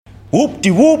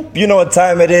Whoop-de-whoop, you know what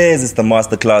time it is. It's the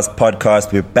Master Class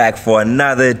Podcast. We're back for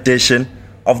another edition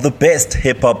of the best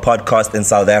hip-hop podcast in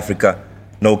South Africa.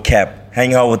 No cap.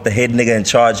 Hanging out with the head nigga in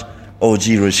charge,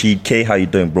 OG Rashid K. How you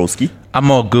doing, broski? I'm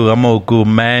all good,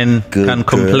 man. Can't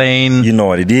complain. You know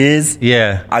what it is.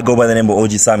 Yeah. I go by the name of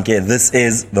OG Sam K. This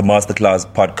is the Master Class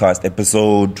Podcast,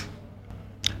 episode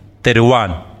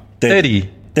 31.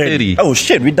 30. Oh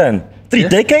shit, we done 3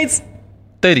 decades?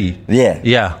 30.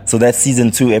 Yeah. So that's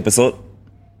season 2, episode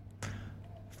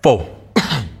 4.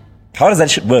 How does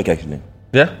that shit work, actually?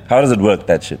 Yeah. How does it work,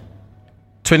 that shit?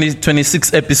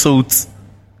 26 episodes.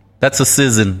 That's a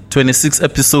season. 26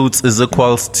 episodes is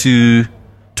equals to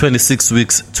 26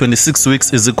 weeks. 26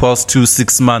 weeks is equals to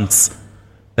 6 months.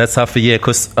 That's half a year,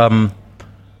 because a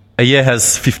year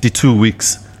has 52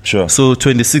 weeks. Sure. So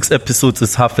 26 episodes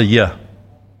is half a year.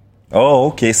 Oh,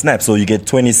 okay, snap. So you get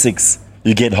 26.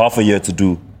 You get half a year to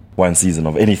do one season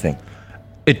of anything.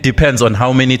 It depends on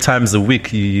how many times a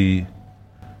week you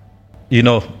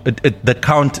know. The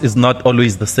count is not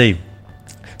always the same.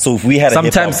 So if we had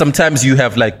sometimes you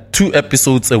have like 2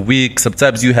 episodes a week.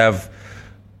 Sometimes you have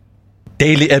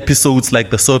daily episodes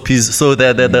like the soapies. So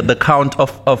the count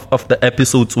of the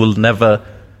episodes will never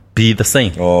be the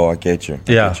same. Oh, I get you.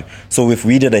 Yeah. So if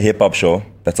we did a hip hop show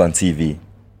that's on TV,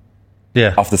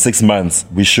 yeah, after 6 months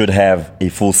we should have a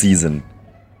full season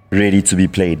ready to be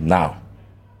played now.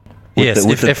 If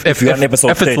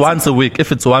it's once a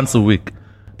week,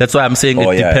 that's why I'm saying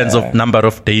it depends on number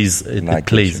of days it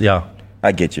plays. Yeah,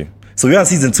 I get you. So we're on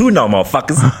season 2 now,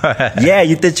 motherfuckers. Yeah,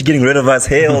 you think you're getting rid of us?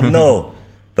 Hell no.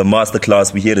 The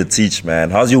Masterclass, we're here to teach, man.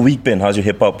 How's your week been? How's your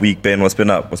hip hop week been? What's been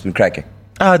up? What's been cracking?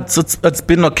 It's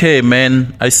been okay,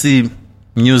 man. I see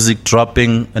music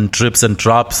dropping and drips and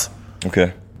drops.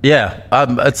 Okay. Yeah,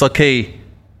 it's okay.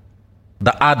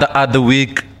 The other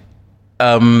week,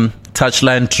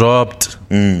 Touchline dropped,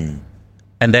 and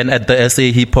then at the SA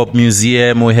Hip Hop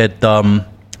Museum we had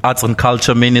Arts and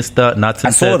Culture Minister Nathan.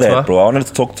 I saw that, bro. I wanted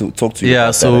to talk to you.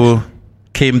 Yeah, so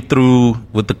came through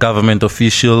with the government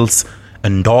officials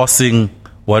endorsing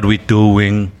what we're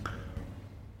doing.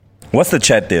 What's the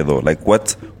chat there though? Like,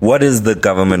 what is the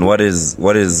government? What is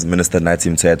Minister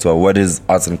Natim Tsetwa? What is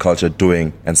Arts and Culture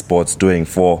doing and sports doing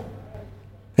for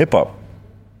hip hop?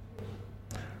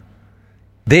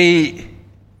 They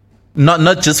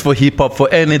not just for hip hop, for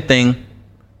anything.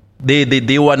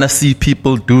 They wanna see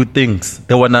people do things.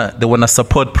 They wanna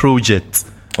support projects.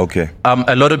 Okay.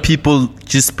 A lot of people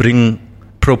just bring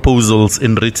proposals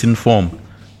in written form,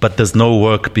 but there's no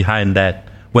work behind that.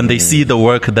 When they see the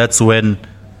work, that's when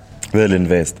they'll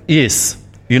invest. Yes.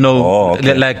 You know,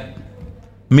 like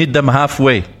meet them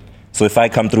halfway. So if I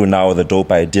come through now with a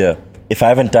dope idea, if I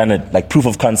haven't done it, like proof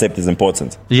of concept is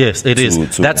important. Yes, it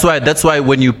is. That's why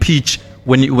when you pitch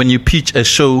a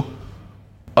show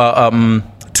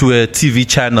to a TV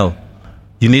channel,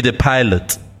 you need a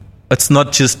pilot. It's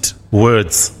not just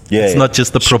words. Yeah, it's not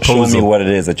just the proposal. Show me what it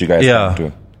is that you guys can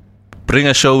do. Bring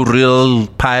a show reel,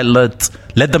 pilot.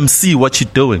 Let them see what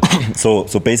you're doing. So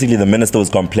basically the minister was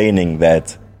complaining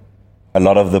that a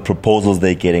lot of the proposals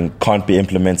they're getting can't be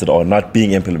implemented or not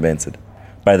being implemented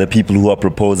by the people who are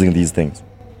proposing these things.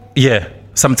 Yeah.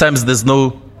 Sometimes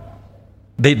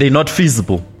they're not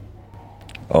feasible.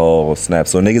 Oh, snap.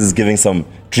 So niggas is giving some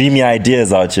dreamy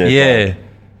ideas out here. Yeah.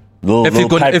 Little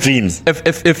pipe dreams.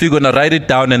 If you're going to write it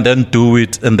down and then do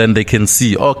it, and then they can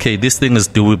see, okay, this thing is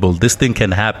doable. This thing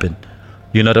can happen.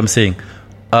 You know what I'm saying?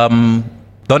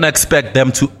 Don't expect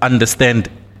them to understand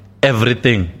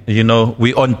everything. You know,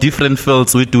 we're on different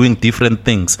fields. We're doing different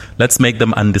things. Let's make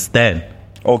them understand.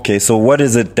 Okay, so what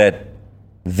is it that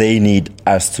they need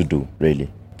us to do, really,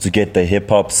 to get the hip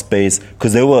hop space?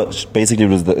 Because it was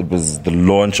the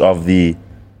launch of the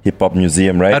hip hop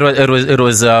museum, right? It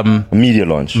was a media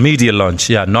launch. Media launch,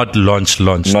 yeah, not launch.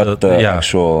 Not the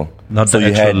actual. Not so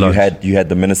the actual launch. You had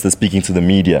the minister speaking to the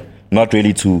media, not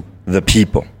really to the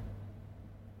people.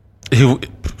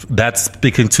 That's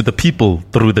speaking to the people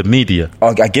through the media.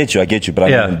 Oh, I get you.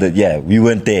 But I mean, we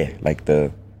weren't there. Like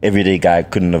the everyday guy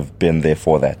couldn't have been there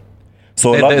for that.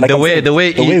 So the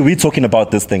way we're talking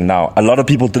about this thing now, a lot of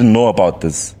people didn't know about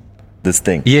this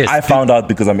thing. Yes, I found out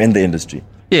because I'm in the industry.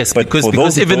 Yes, but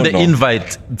because even the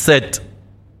invite said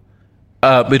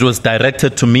it was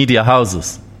directed to media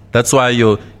houses. That's why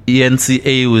your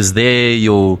ENCA was there,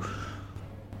 your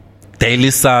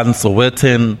Daily Sun,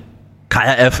 Sowetan,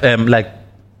 Kaya FM, like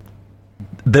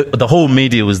the whole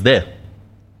media was there.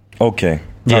 Okay,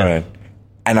 yeah. All right.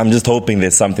 And I'm just hoping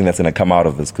there's something that's going to come out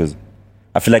of this, because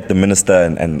I feel like the minister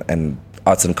and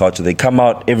arts and culture, they come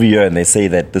out every year and they say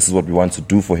that this is what we want to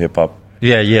do for hip hop.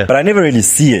 Yeah. But I never really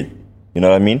see it. You know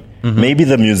what I mean? Maybe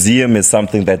the museum is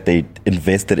something that they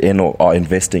invested in or are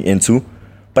investing into,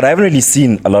 but I haven't really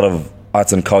seen a lot of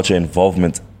arts and culture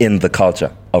involvement in the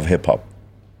culture of hip hop.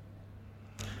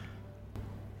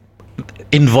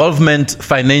 Involvement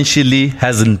financially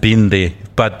hasn't been there,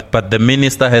 but the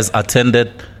minister has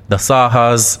attended the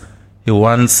Sahas. He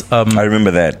once I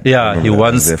remember that. He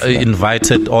once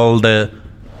invited all the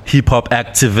hip hop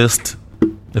activists,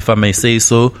 if I may say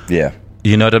so. Yeah,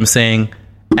 you know what I'm saying.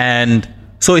 And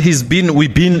so he's been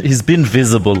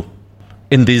visible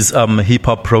in these hip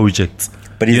hop projects.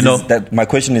 But my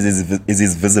question is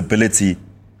his visibility,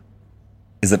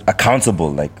 is it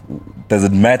accountable? Like, does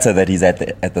it matter that he's at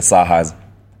the Sahas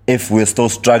if we're still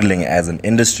struggling as an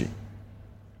industry?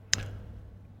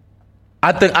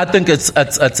 I think it's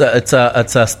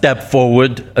a step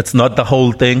forward. It's not the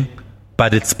whole thing,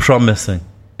 but it's promising.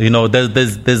 You know,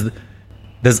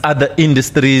 there's other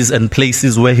industries and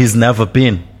places where he's never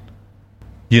been.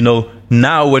 You know,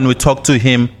 now when we talk to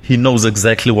him, he knows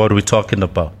exactly what we're talking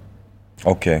about.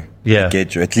 Okay. Yeah. I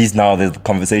get you. At least now the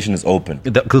conversation is open.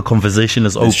 The conversation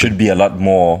is open. There should be a lot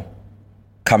more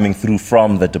coming through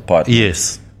from the department.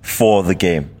 Yes. For the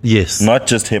game. Yes. Not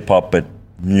just hip hop, but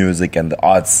music and the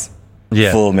arts,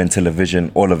 film and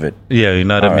television, all of it. Yeah, you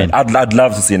know what I mean? I'd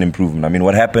love to see an improvement. I mean,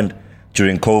 what happened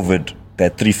during COVID,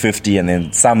 that 350 and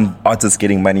then some artists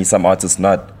getting money, some artists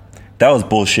not, that was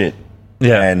bullshit.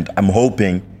 Yeah. And I'm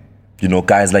hoping, you know,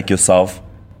 guys like yourself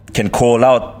can call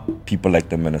out people like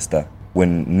the minister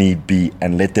when need be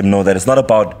and let them know that it's not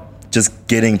about just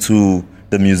getting to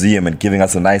the museum and giving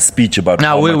us a nice speech about.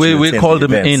 Now we called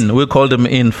him in. We called him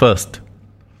in first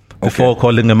before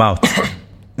calling him out,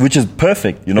 which is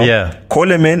perfect. You know,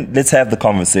 call him in. Let's have the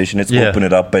conversation. Let's open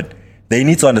it up. But they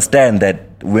need to understand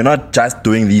that we're not just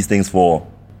doing these things for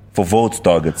votes,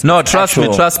 targets. No,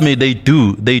 trust me, they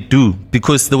do,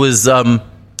 because there was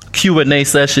Q&A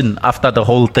session after the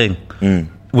whole thing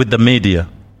with the media.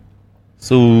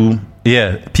 So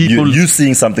people, you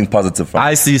seeing something positive from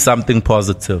I see something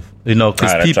positive, you know,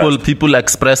 because people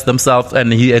express themselves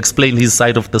and he explained his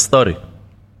side of the story.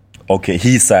 Okay,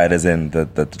 his side as in the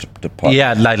part.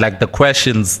 Yeah, like the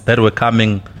questions that were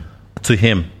coming to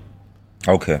him.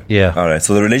 Okay. Yeah. All right.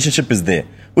 So the relationship is there,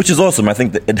 which is awesome. I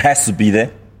think that it has to be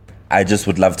there. I just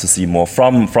would love to see more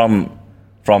from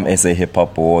SA Hip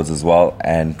Hop Awards as well,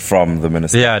 and from the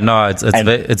minister. Yeah, no,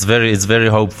 it's very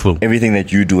hopeful. Everything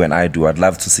that you do and I do, I'd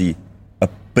love to see a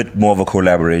bit more of a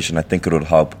collaboration. I think it would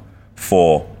help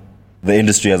for the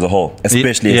industry as a whole,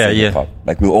 especially SA Hip Hop.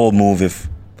 Like, we all move if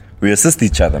we assist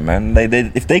each other, man.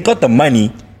 If they got the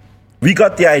money, we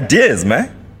got the ideas,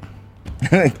 man.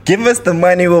 Give us the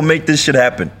money, we'll make this shit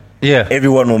happen. Yeah.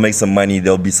 Everyone will make some money.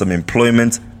 There'll be some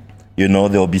employment. You know,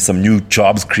 there'll be some new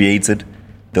jobs created.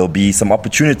 There'll be some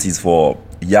opportunities for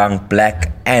young,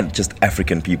 black, and just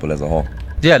African people as a whole.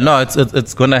 Yeah, no,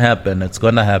 it's gonna happen. It's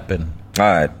gonna happen. All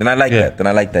right. Then I like that. Then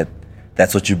I like that.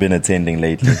 That's what you've been attending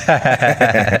lately.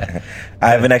 I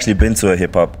haven't actually been to a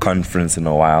hip-hop conference in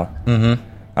a while. Mm-hmm.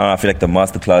 I don't know, I feel like the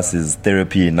MasterClass is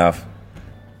therapy enough.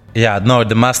 Yeah, no,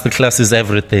 the MasterClass is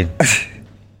everything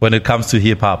when it comes to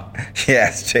hip-hop.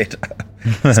 Yeah, straight up.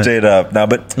 Straight up. Now,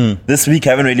 but this week I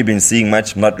haven't really been seeing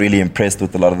much. I'm not really impressed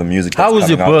with a lot of the music. How was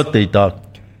your birthday, dog?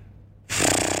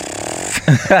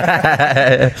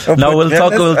 No, we'll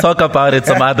talk about it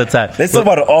some other time. Let's talk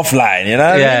about it offline, you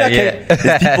know?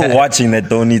 There's people watching that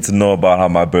don't need to know about how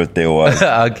my birthday was.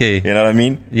 Okay. You know what I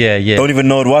mean? Yeah. Don't even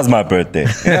know it was my birthday.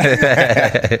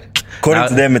 According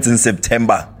to them, it's in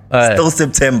September. Still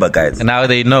September, guys. Now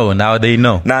they know. Nah,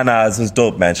 this was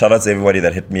dope, man. Shout out to everybody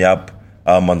that hit me up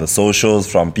on the socials,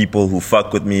 from people who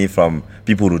fuck with me, from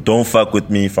people who don't fuck with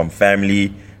me, from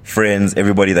family, friends,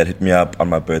 everybody that hit me up on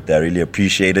my birthday. I really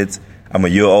appreciate it. I'm a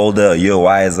year older, a year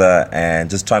wiser, and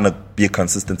just trying to be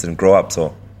consistent and grow up.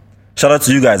 So shout out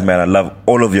to you guys, man. I love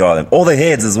all of y'all and all the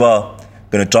heads as well.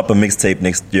 Gonna drop a mixtape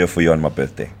next year for you on my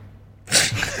birthday.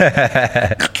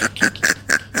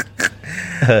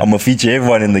 I'm gonna feature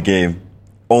everyone in the game,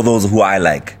 all those who I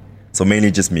like. So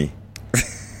mainly just me.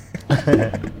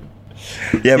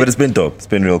 Yeah, but it's been dope. It's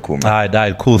been real cool, man. All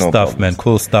right, cool stuff, problems. Man.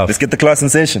 Cool stuff. Let's get the class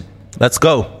sensation. Let's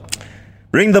go.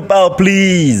 Ring the bell,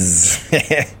 please.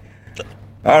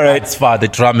 All right. It's far. The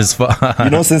drum is far. You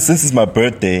know, since this is my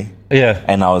birthday,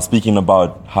 and I was speaking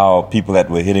about how people that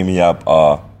were hitting me up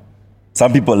are,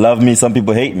 some people love me, some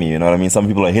people hate me. You know what I mean? Some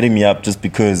people are hitting me up just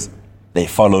because they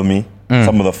follow me.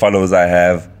 Some of the followers I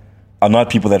have are not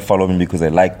people that follow me because they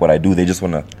like what I do. They just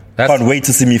can't wait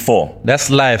to see me fall. That's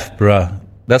life, bro.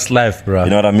 That's life, bro. You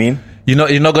know what I mean?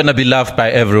 You're not going to be loved by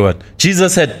everyone.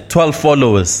 Jesus had 12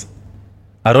 followers.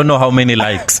 I don't know how many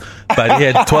likes, but he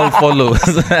had 12 followers.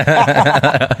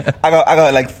 I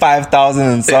got like 5,000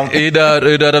 and something. You know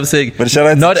what I'm saying? But shout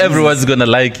out not to everyone's gonna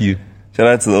like you. Shout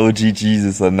out to the OG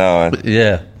Jesus on that one.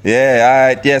 Yeah.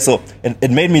 Yeah. So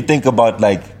it made me think about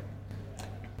like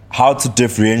how to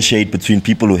differentiate between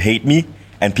people who hate me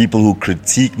and people who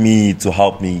critique me to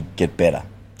help me get better.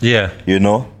 Yeah. You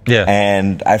know? Yeah.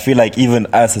 And I feel like even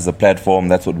us as a platform,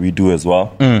 that's what we do as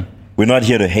well. We're not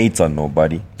here to hate on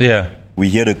nobody. Yeah. We're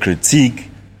here to critique,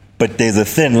 but there's a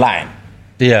thin line.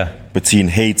 Yeah. Between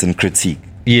hate and critique.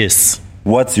 Yes.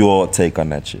 What's your take on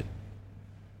that shit?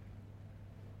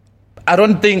 I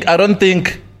don't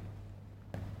think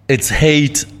it's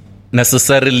hate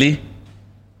necessarily.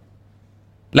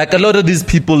 Like a lot of these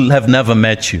people have never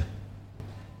met you.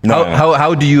 No.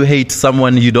 How do you hate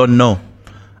someone you don't know?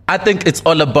 I think it's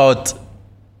all about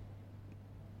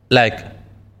like,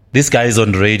 this guy is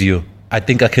on radio. I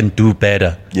think I can do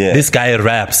better. Yeah. This guy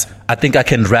raps. I think I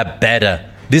can rap better.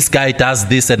 This guy does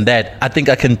this and that. I think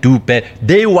I can do better.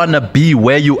 They want to be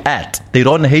where you at. They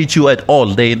don't hate you at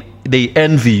all. They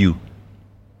envy you.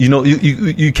 You know,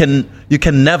 you can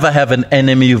never have an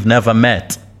enemy you've never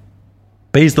met.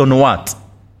 Based on what?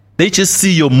 They just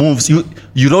see your moves.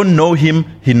 You don't know him,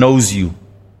 he knows you.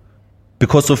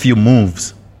 Because of your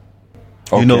moves.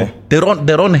 Okay. You know, they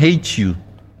don't hate you.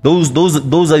 Those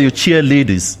are your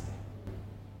cheerleaders.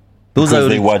 Because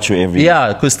they watch your every move.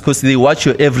 Yeah, because they watch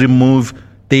your every move.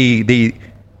 They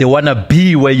want to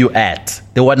be where you at.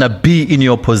 They want to be in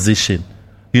your position.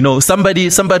 You know, somebody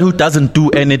who doesn't do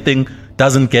anything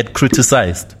doesn't get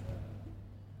criticized.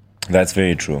 That's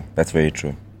very true.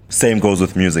 Same goes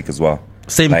with music as well.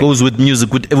 Same goes with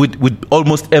music, with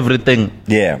almost everything.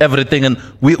 Yeah. Everything. And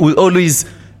we always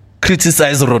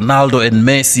criticize Ronaldo and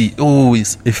Messi. Oh,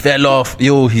 he fell off.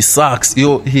 Yo, he sucks.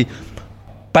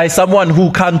 By someone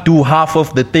who can't do half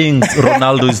of the things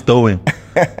Ronaldo is doing.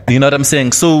 You know what I'm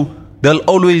saying? So there'll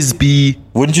always be,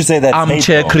 wouldn't you say that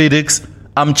armchair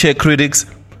critics.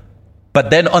 But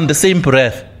then on the same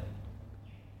breath,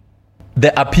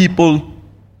 there are people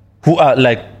who are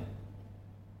like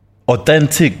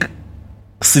authentic,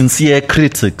 sincere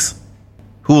critics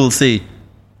who will say,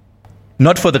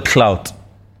 not for the clout,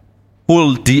 who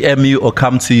will DM you or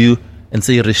come to you and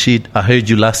say, Rashid, I heard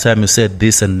you last time you said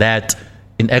this and that.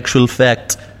 In actual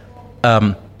fact,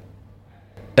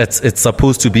 it's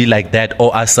supposed to be like that,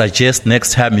 or I suggest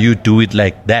next time you do it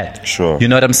like that. Sure. You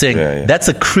know what I'm saying? Yeah. That's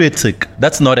a critic.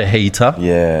 That's not a hater.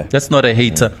 Yeah. That's not a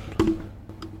hater.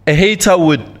 A hater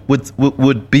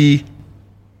would be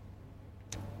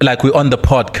like we're on the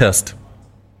podcast.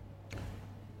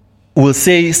 We'll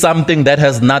say something that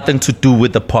has nothing to do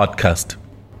with the podcast.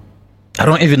 I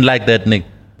don't even like that nigga.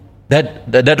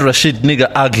 That Rashid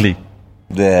nigga ugly.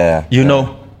 Yeah. You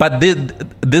know, but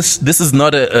this is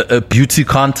not a beauty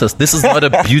contest. This is not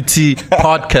a beauty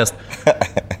podcast.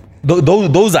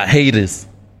 Those are haters.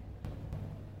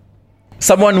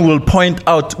 Someone will point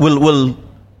out, will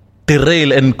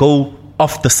derail and go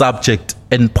off the subject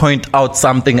and point out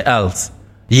something else.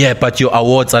 Yeah, but your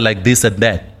awards are like this and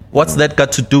that. What's that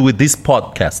got to do with this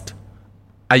podcast?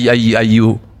 Are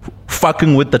you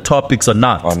fucking with the topics or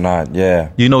not? Or not,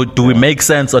 yeah. You know, do we make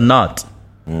sense or not?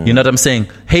 You know what I'm saying?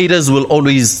 Haters will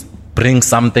always bring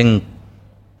something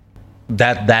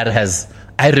that has...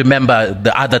 I remember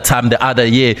the other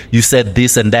year, you said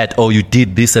this and that, or you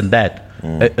did this and that,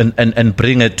 and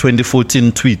bring a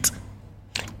 2014 tweet.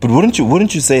 But wouldn't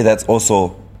you say that's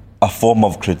also a form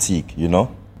of critique, you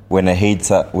know? When a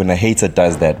hater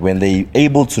does that, when they're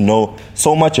able to know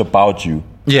so much about you,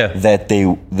 that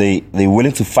they're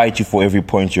willing to fight you for every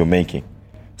point you're making.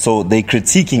 So they're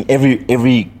critiquing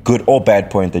every good or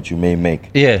bad point that you may make.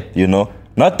 Yeah. You know?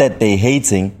 Not that they're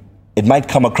hating. It might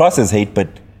come across as hate, but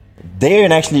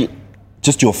they're actually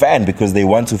just your fan because they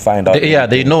want to find out.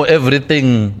 They know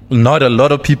everything. Not a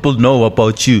lot of people know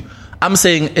about you. I'm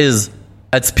saying it's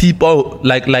people,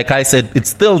 like I said,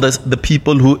 it's still the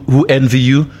people who envy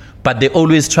you, but they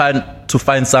always try to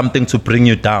find something to bring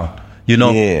you down. You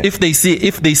know, if they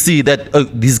see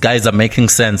that these guys are making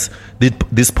sense,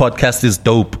 this podcast is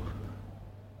dope,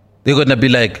 they're gonna be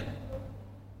like,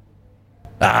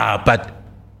 but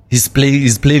he's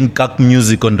playing cuck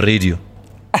music on radio.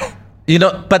 You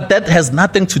know, but that has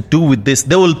nothing to do with this.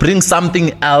 They will bring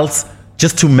something else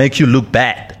just to make you look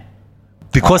bad,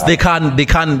 because they can't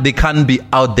be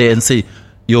out there and say,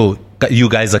 yo, you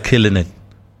guys are killing it.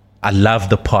 I love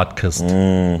the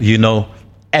podcast. You know.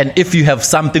 And if you have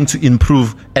something to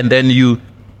improve, and then you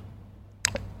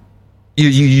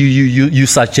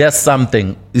suggest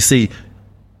something, you say,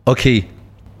 okay,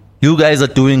 you guys are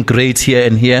doing great here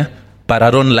and here, but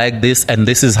I don't like this, and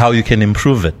this is how you can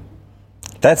improve it.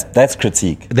 That's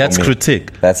critique. That's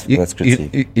critique. That's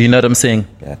critique. You know what I'm saying?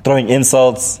 Yeah. Throwing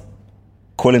insults,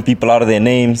 calling people out of their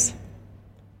names,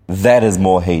 that is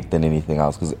more hate than anything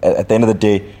else. Because at the end of the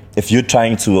day, if you're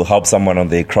trying to help someone on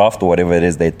their craft or whatever it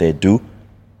is that they do,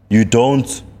 you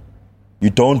don't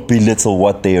belittle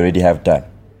what they already have done.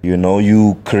 You know,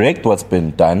 you correct what's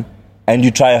been done, and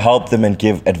you try to help them and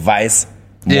give advice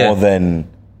more than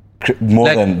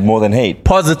hate.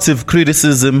 Positive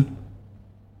criticism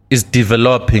is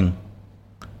developing.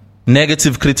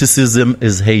 Negative criticism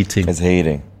is hating. It's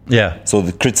hating. Yeah. So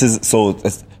the criticism.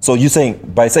 So you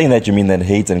saying, by saying that, you mean that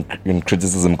hate and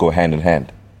criticism go hand in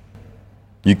hand.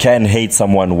 You can hate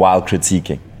someone while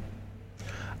critiquing.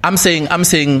 I'm saying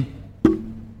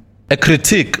a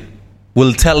critique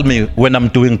will tell me when I'm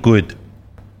doing good,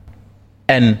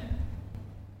 and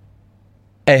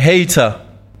a hater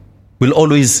will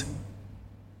always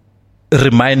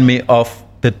remind me of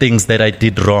the things that I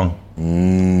did wrong.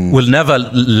 Will never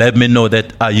let me know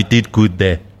that you did good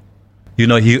there. You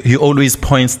know, he always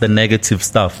points the negative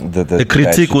stuff. The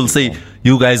critique will say,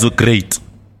 you guys were great.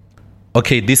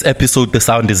 Okay, this episode, the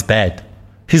sound is bad.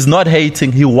 He's not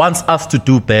hating. He wants us to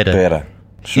do better.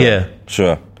 Sure. Yeah.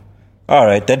 Sure. All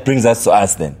right, that brings us to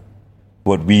us then.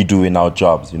 What we do in our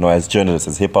jobs, you know, as journalists,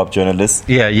 as hip-hop journalists.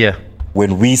 Yeah.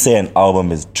 When we say an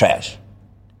album is trash,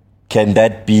 can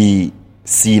that be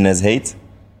seen as hate?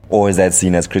 Or is that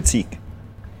seen as critique?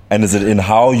 And is it in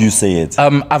how you say it?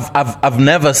 I've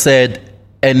never said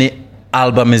any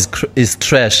album is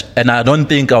trash, and I don't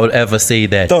think I will ever say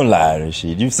that. Don't lie,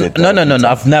 Rashid. You've said that. No.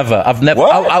 I've never.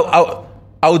 What?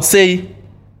 I would say,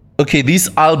 okay, this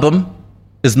album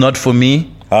is not for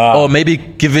me. Or maybe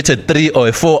give it a 3 or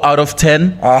a 4 out of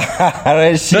 10. No.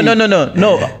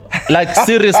 Like,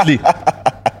 seriously.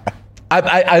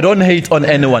 I don't hate on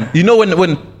anyone. You know,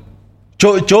 when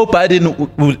Joe Biden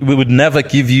would never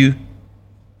give you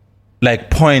like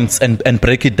points and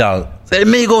break it down. Say,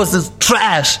 Migos is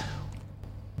trash.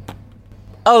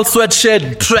 All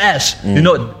Sweatshirt trash. You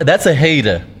know, that's a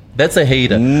hater. That's a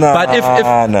hater. But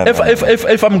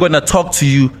if I'm gonna talk to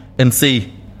you and say,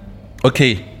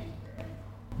 okay,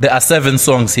 there are 7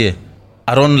 songs here,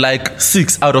 I don't like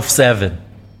 6 out of 7.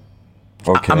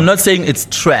 Okay. I'm not saying it's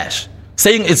trash.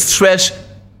 Saying it's trash,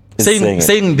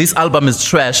 saying this album is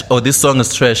trash or this song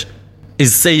is trash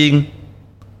is saying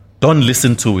don't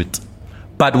listen to it.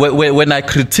 But when I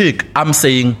critique, I'm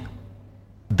saying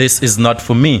this is not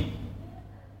for me.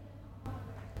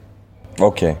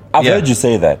 Okay. I've heard you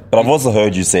say that, but I've also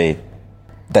heard you say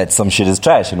that some shit is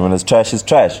trash, and when it's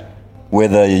trash.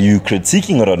 Whether you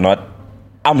critiquing it or not,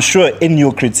 I'm sure in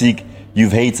your critique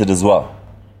you've hated as well.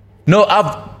 No,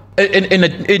 in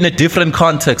a different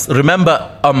context.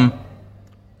 Remember, on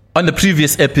the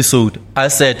previous episode, I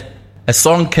said a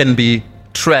song can be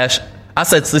trash. I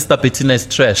said Sister Bettina is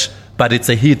trash, but it's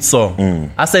a hit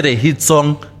song. I said a hit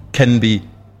song can be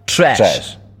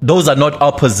trash. Those are not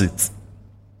opposites.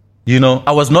 You know,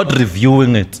 I was not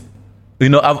reviewing it. You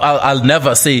know, I'll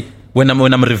never say when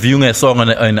I'm reviewing a song on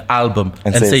an album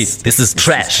and say this is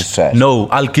trash. It's trash. No,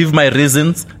 I'll give my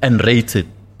reasons and rate it.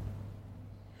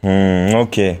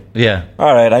 Okay. Yeah.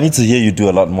 All right. I need to hear you do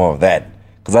a lot more of that,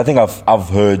 because I think I've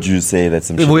heard you say that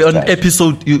some shit we're is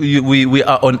on trash. We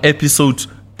are on episode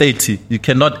 30. You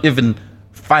cannot even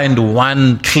find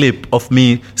one clip of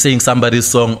me saying somebody's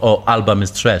song or album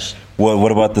is trash. Well,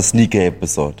 what about the sneaker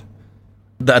episode?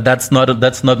 That's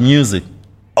not music.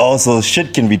 Also,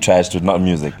 shit can be trash, but not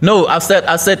music. No, I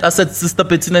said Sister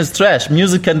Bettina is trash.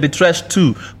 Music can be trash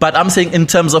too. But I'm saying in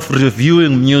terms of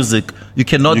reviewing music, you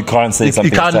cannot. You can't say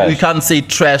something trash. You can't say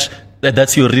trash.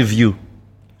 That's your review.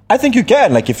 I think you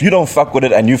can. Like, if you don't fuck with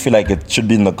it and you feel like it should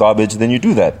be in the garbage, then you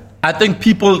do that. I think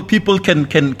people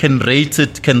can rate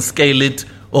it, can scale it.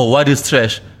 Or what is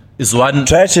trash? Is one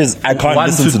trash is I can't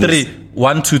listen to this.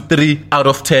 1 to 3 out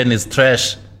of 10 is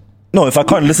trash. No, if I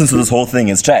can't listen to this whole thing,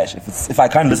 it's trash. If I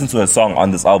can't listen to a song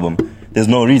on this album, there's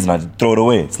no reason. I just throw it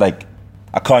away. It's like,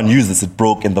 I can't use this. It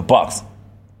broke in the box.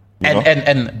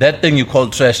 And that thing you call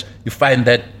trash, you find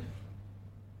that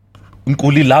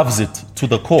Nkuli loves it to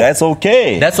the core. That's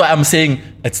okay. That's why I'm saying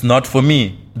it's not for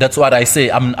me. That's what I say.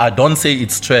 I don't say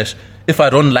it's trash. If I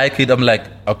don't like it, I'm like,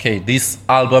 okay, this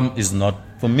album is not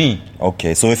for me.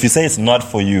 Okay, so if you say it's not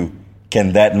for you,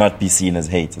 can that not be seen as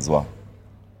hate as well?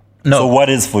 No. So what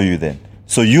is for you then?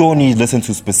 So you only listen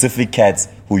to specific cats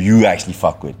who you actually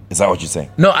fuck with. Is that what you're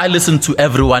saying? No, I listen to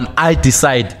everyone. I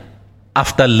decide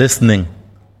after listening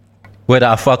whether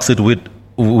I fucks it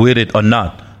with it or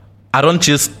not. I don't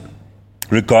just...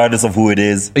 Regardless of who it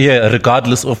is? Yeah,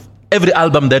 regardless of... Every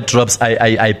album that drops,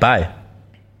 I buy.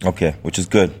 Okay, which is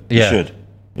good. Yeah. You should.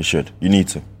 You should. You need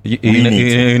to.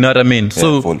 You know what I mean? Yeah,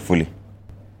 so fully.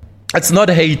 It's not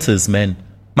haters, man.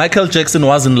 Michael Jackson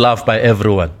wasn't loved by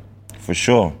everyone. For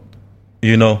sure.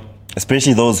 You know?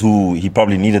 Especially those who he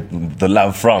probably needed the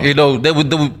love from. You know, there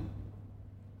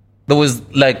was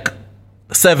like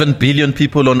 7 billion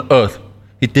people on Earth.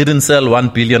 He didn't sell 1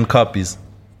 billion copies.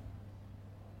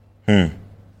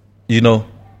 You know?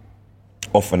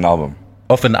 Of an album.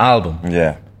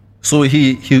 Yeah. So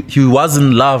he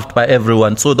wasn't loved by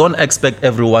everyone. So don't expect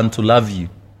everyone to love you.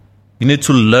 You need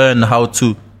to learn how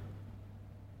to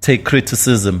take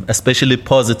criticism, especially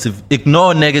positive.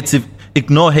 Ignore negative,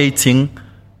 ignore hating,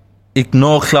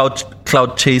 ignore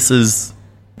cloud chasers,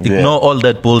 ignore all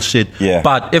that bullshit. Yeah.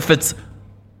 But if it's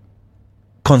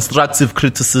constructive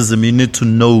criticism, you need to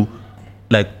know,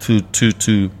 like,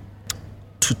 to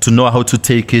know how to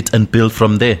take it and build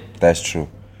from there. That's true.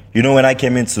 You know, when I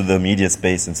came into the media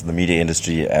space, into the media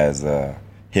industry as a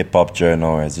hip-hop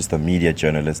journal, as just a media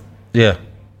journalist, yeah,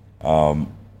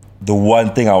 the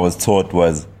one thing I was taught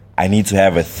was I need to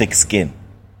have a thick skin.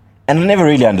 And I never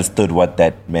really understood what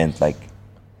that meant. Like,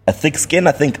 a thick skin,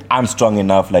 I think I'm strong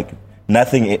enough. Like,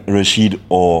 nothing Rashid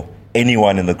or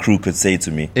anyone in the crew could say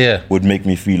to me would make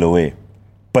me feel away.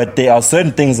 But there are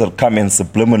certain things that come in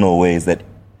subliminal ways that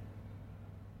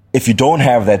if you don't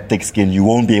have that thick skin, you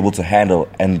won't be able to handle.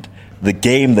 And the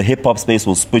game, the hip-hop space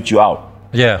will spit you out.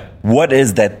 Yeah. What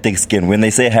is that thick skin? When they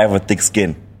say have a thick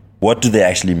skin, what do they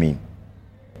actually mean?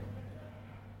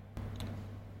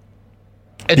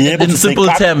 In simple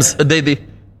terms, they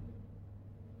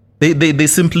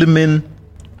simply mean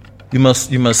you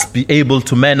must be able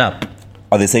to man up.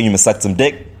 Are they saying you must suck some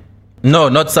dick? No,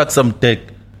 not suck some dick.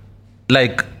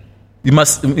 Like, you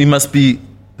must be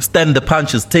stand the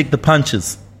punches, take the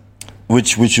punches.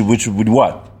 Which would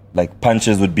what? Like,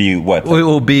 punches would be what? It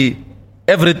will be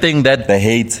everything that the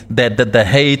hate,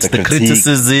 the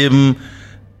criticism,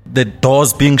 the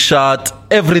doors being shut,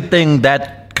 everything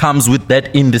that comes with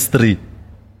that industry.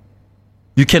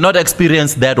 You cannot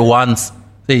experience that once.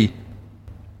 Say,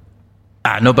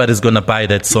 nobody's gonna buy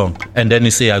that song, and then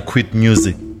you say, I quit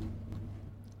music.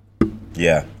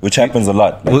 Yeah, which happens a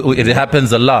lot. Like, it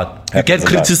happens a lot. You get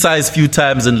criticized a few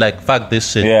times and like, fuck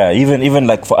this shit. Yeah, even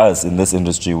like for us in this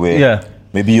industry where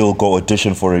maybe you'll go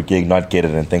audition for a gig, not get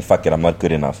it, and think, fuck it, I'm not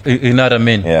good enough. You know what I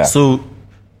mean? Yeah. So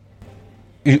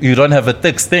you don't have a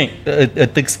thick skin.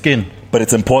 But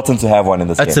it's important to have one in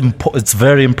the skin. It's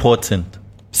very important.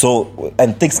 So,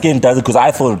 and thick skin does it because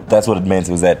I thought that's what it meant.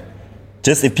 It was that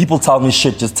just if people tell me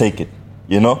shit, just take it,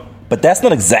 you know? But that's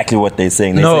not exactly what they're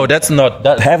saying. That's not.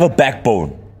 Have a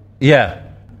backbone. Yeah.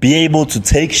 Be able to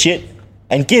take shit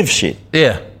and give shit.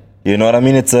 Yeah. You know what I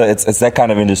mean? It's that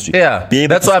kind of industry. Yeah. Be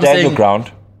able to stand your ground.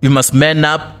 You must man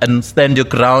up and stand your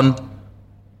ground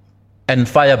and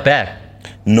fire back.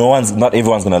 Not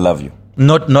everyone's gonna love you.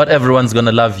 Not everyone's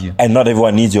gonna love you. And not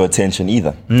everyone needs your attention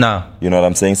either. No. You know what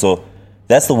I'm saying? So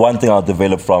that's the one thing I'll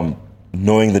develop from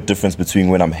knowing the difference between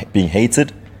when I'm being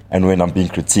hated and when I'm being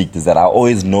critiqued, is that I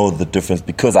always know the difference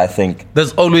because I think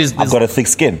I've got a thick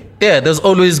skin. Yeah, there's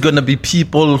always gonna be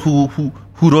people who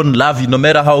don't love you no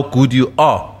matter how good you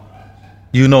are.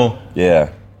 You know?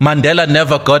 Yeah. Mandela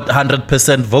never got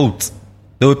 100% votes.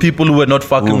 There were people who were not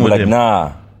fucking with him.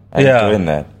 Nah, I ain't doing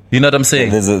that. You know what I'm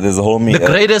saying? There's a whole The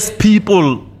greatest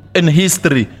people in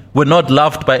history were not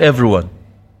loved by everyone.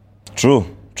 True.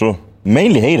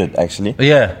 Mainly hated, actually.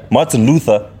 Yeah. Martin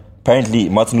Luther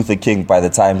King, by the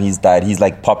time he's died, his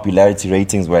like popularity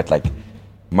ratings were at like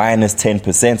minus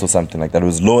 10% or something like that. It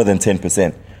was lower than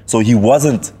 10%. So he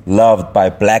wasn't loved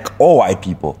by black or white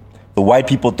people. The white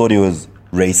people thought he was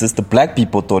racist. The black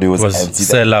people thought he was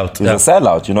sellout. He was a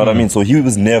sellout, you know what I mean? So he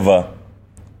was never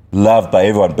loved by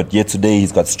everyone. But yet today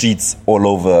he's got streets all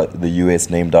over the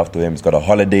US named after him. He's got a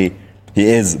holiday. He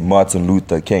is Martin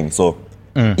Luther King. So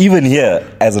even here,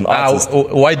 as an artist,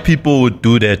 white people would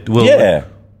do that.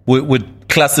 Would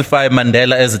classify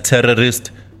Mandela as a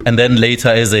terrorist and then later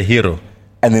as a hero.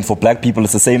 And then for black people,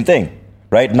 it's the same thing.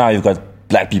 Right now, you've got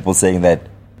black people saying that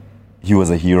he was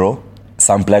a hero.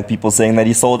 Some black people saying that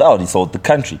he sold out. He sold the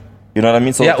country. You know what I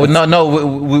mean? So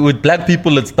with black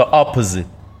people, it's the opposite.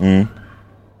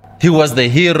 He was the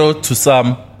hero to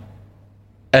some,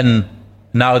 and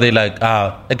now they're like,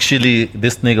 actually,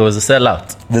 this nigga was a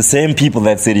sellout. The same people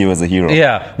that said he was a hero.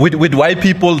 Yeah, with white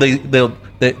people, they'll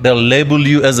label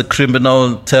you as a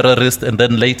criminal, terrorist, and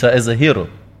then later as a hero.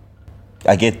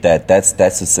 I get that. That's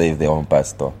to save their own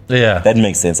butts, though. Yeah, that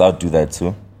makes sense. I'll do that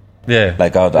too. Yeah,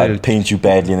 like I'd paint you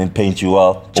badly and then paint you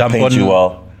well, you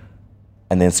well,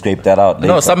 and then scrape that out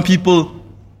later. No, some people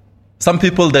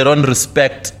they don't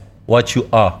respect what you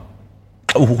are,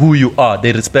 who you are.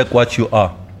 They respect what you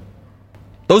are.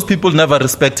 Those people never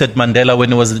respected Mandela when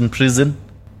he was in prison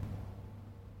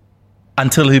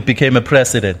until he became a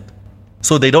president.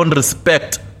 So they don't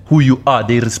respect who you are.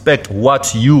 They respect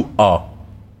what you are.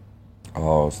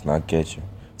 Oh, it's not get you.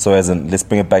 So as in, let's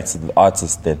bring it back to the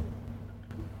artist then.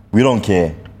 We don't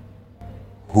care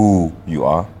who you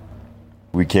are.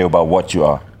 We care about what you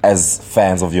are as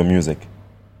fans of your music.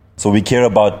 So we care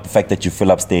about the fact that you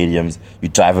fill up stadiums, you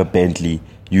drive a Bentley,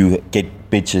 you get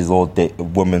bitches all day,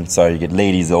 you get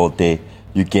ladies all day,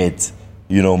 you get,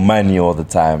 money all the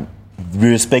time. We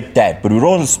respect that, but we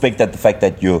don't respect the fact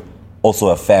that you're also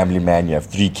a family man, you have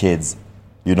 3 kids,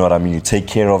 you know what I mean? You take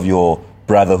care of your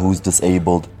brother who's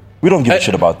disabled. We don't give a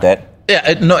shit about that. Yeah,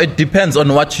 it depends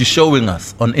on what you're showing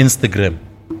us on Instagram.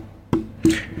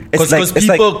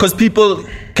 Because people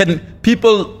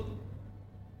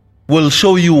will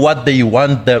show you what they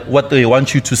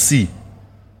want you to see.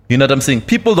 You know what I'm saying?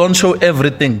 People don't show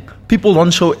everything. People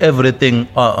don't show everything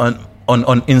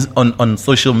on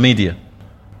social media.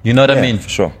 You know what I mean? For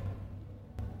sure.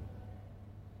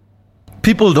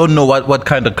 People don't know what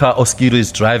kind of car Oskido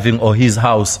is driving or his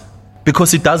house because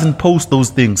he doesn't post those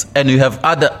things. And you have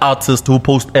other artists who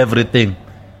post everything,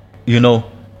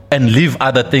 and leave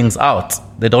other things out.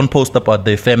 They don't post about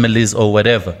their families or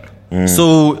whatever.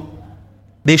 So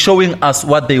they're showing us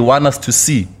what they want us to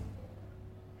see.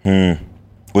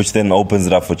 Which then opens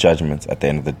it up for judgment at the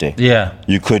end of the day. Yeah.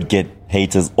 You could get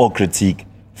haters or critique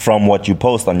from what you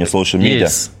post on your social media.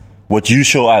 Yes. What you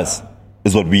show us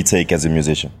is what we take as a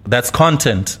musician. That's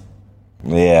content.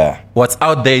 Yeah. What's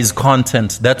out there is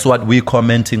content. That's what we're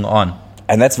commenting on.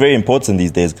 And that's very important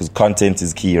these days because content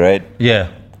is key, right?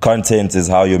 Yeah. Content is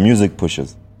how your music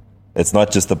pushes. It's not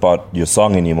just about your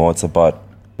song anymore. It's about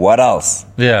what else.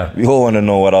 Yeah. We all want to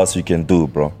know what else you can do,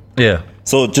 bro. Yeah.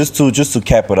 So just to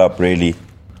cap it up, really,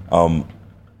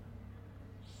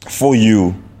 for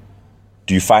you,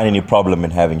 do you find any problem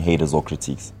in having haters or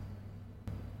critiques?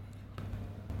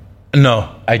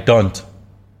 No, I don't.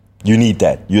 You need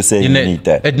that. You're saying you need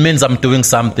that. It means I'm doing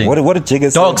something. What did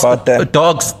Jigga say about that?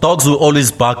 Dogs will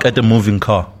always bark at a moving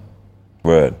car.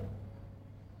 Word.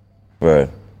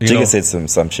 Jigga said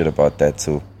some shit about that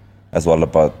too, as well,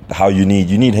 about how you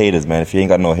need haters, man. If you ain't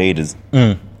got no haters,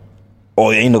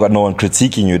 or you ain't got no one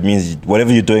critiquing you, it means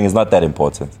whatever you're doing is not that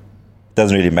important. It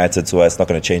doesn't really matter to us. It's not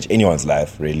going to change anyone's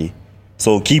life, really.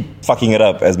 So keep fucking it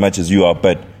up as much as you are.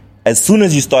 But as soon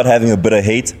as you start having a bit of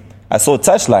hate, I saw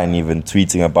Touchline even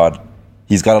tweeting about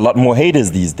he's got a lot more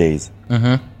haters these days.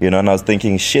 And I was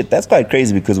thinking, shit, that's quite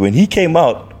crazy because when he came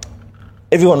out,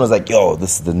 everyone was like, yo,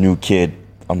 this is the new kid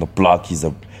on the block. He's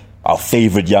our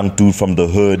favorite young dude from the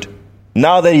hood.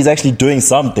 Now that he's actually doing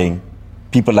something,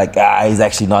 people are like, he's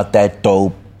actually not that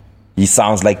dope. He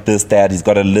sounds like this, that. He's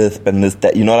got a lisp and this,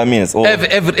 that. You know what I mean? It's all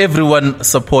everyone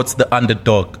supports the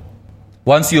underdog.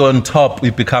 Once you're on top, we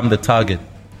become the target.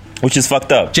 Which is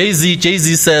fucked up. Jay-Z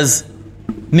says,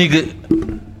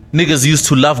 niggas used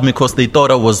to love me because they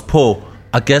thought I was poor.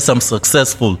 I guess I'm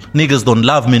successful. Niggas don't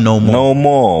love me no more. No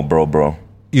more, bro.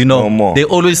 No more. They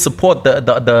always support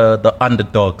the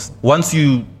underdogs. Once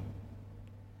you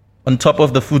on top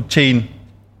of the food chain,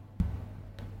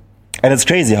 and it's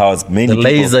crazy how it's mainly the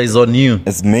laser is on you.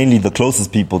 It's mainly the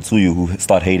closest people to you who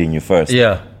start hating you first.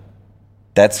 Yeah.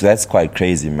 That's quite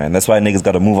crazy, man. That's why niggas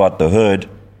got to move out the hood,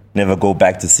 never go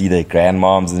back to see their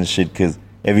grandmoms and shit, because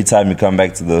every time you come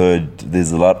back to the hood,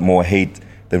 there's a lot more hate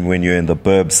than when you're in the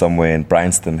burbs somewhere in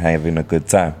Bryanston having a good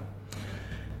time.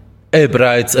 Hey,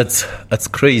 bro, it's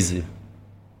crazy.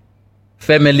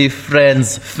 Family,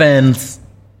 friends, fans,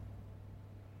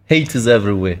 hate is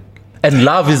everywhere. And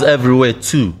love is everywhere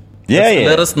too. Yeah.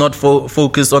 Let us not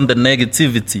focus on the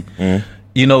negativity.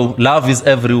 Love is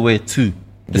everywhere too.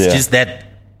 It's just that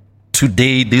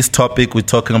today, this topic, we're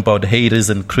talking about haters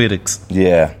and critics.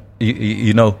 Yeah.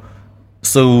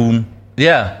 So,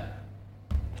 yeah.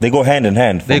 They go hand in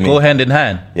hand. Go hand in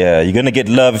hand. Yeah, you're going to get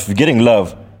love. If you're getting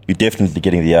love, you're definitely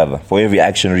getting the other. For every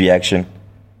reaction,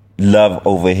 love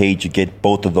over hate, you get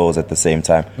both of those at the same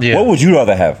time. Yeah. What would you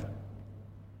rather have?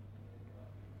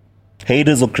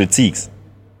 Haters or critiques?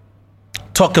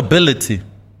 Talkability.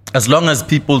 As long as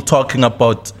people talking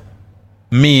about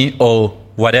me or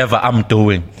whatever I'm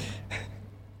doing.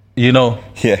 Yeah.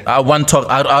 I want talk.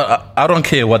 I don't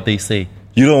care what they say.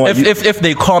 You don't want, if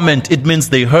they comment, it means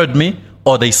they heard me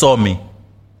or they saw me.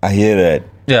 I hear that.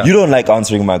 Yeah. You don't like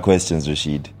answering my questions,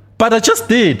 Rashid. But I just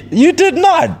did. You did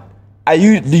not.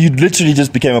 You literally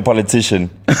just became a politician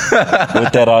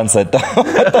with that answer.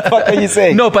 What the fuck are you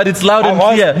saying? No, but it's loud and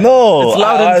clear. No, it's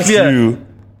loud and clear. You,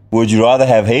 would you rather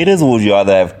have haters or would you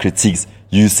rather have critiques?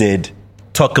 You said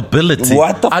talkability.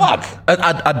 What the fuck?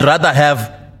 I'd rather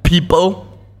have people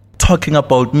talking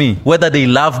about me, whether they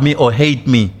love me or hate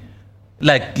me.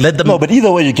 Like, let them. No, but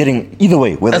either way, you're getting either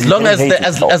way. As long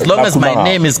as my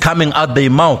name is coming out their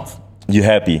mouth, you're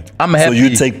happy. I'm happy. So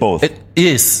you take both.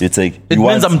 Yes. It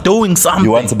means I'm doing something.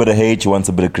 You want a bit of hate. You want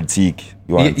a bit of critique.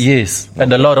 Yes,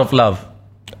 and a lot of love.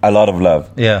 A lot of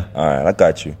love. Yeah. All right, I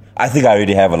got you. I think I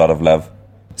already have a lot of love,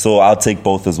 so I'll take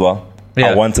both as well.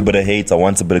 Yeah. I want a bit of hate. I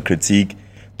want a bit of critique.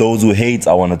 Those who hate,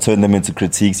 I want to turn them into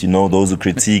critiques. Those who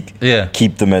critique,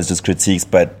 keep them as just critiques.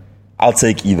 But I'll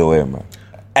take either way, man.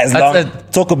 As long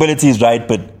talkability is right,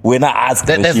 but when I ask,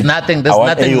 there's nothing. I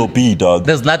want A or B, dog.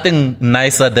 There's nothing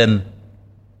nicer than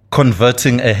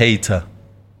converting a hater.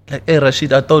 Like, hey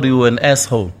Rashid, I thought you were an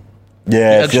asshole.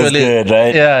 Yeah, it feels good,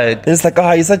 right? Yeah, it's like,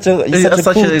 you're such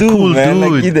a cool dude, man.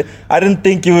 Like, I didn't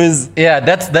think it was. Yeah,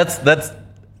 that's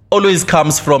always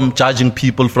comes from judging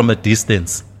people from a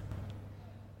distance.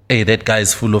 Hey, that guy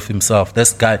is full of himself.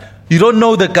 This guy, you don't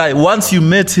know the guy. Once you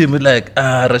met him, you're like,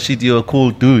 Rashid, you're a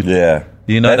cool dude. Yeah.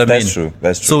 You know what I mean?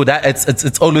 That's true. So that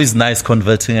it's always nice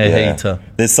converting a hater.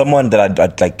 There's someone that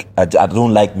I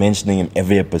don't like mentioning in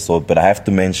every episode, but I have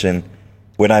to mention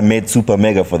when I met Super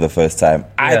Mega for the first time.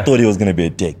 I thought he was gonna be a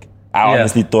dick. I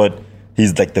honestly thought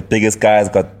he's like the biggest guy.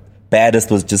 Baddest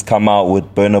was just come out with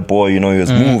Burna Boy. He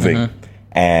was moving,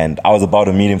 and I was about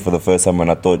to meet him for the first time,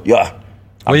 and I thought,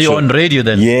 were you on radio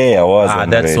then? Yeah, I was. On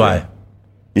that's radio. Why.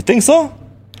 You think so?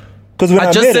 Because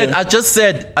I just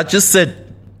said.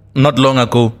 Not long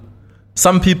ago,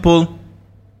 some people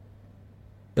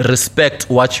respect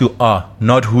what you are,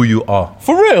 not who you are.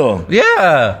 For real?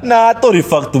 Yeah. Nah, I thought he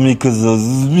fucked with me because it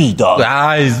was me, dog.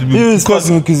 It's me. He was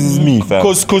fucking because it's me, fam.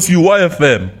 Because you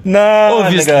YFM. Nah,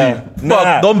 obviously. Nigga.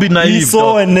 Fuck, don't be naive. He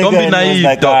saw a nigga don't be naive,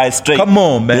 and was like, straight. Come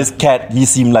on, man. This cat, he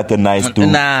seemed like a nice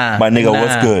dude. Nah. My nigga,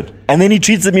 what's good? And then he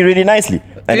treated me really nicely.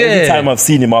 And every time I've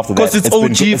seen him after that, because it's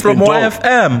OG from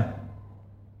YFM.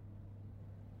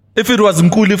 If it was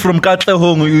Mkuli from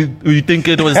Katlehong, you think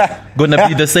it was gonna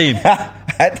be the same?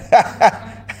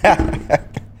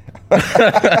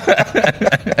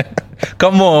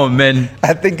 Come on, man.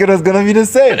 I think it was gonna be the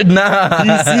same. Nah.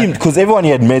 He seemed, because everyone he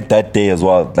had met that day as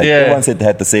well. Like everyone said they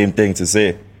had the same thing to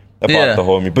say about the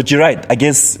homie. But you're right. I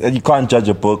guess you can't judge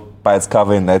a book by its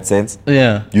cover in that sense.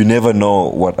 Yeah. You never know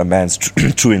what a man's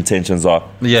true intentions are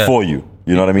for you.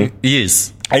 You know what I mean?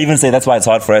 Yes. I even say that's why it's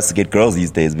hard for us to get girls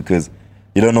these days, because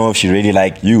you don't know if she really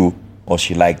like you or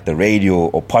she like the radio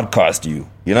or podcast you.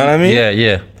 You know what I mean? Yeah,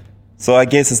 yeah. So I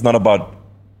guess it's not about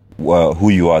who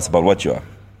you are, it's about what you are.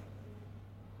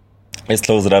 Let's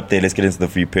close it up there. Let's get into the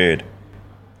free period.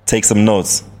 Take some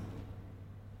notes.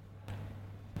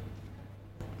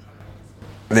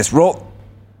 Let's roll.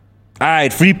 All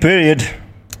right, free period.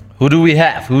 Who do we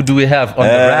have on the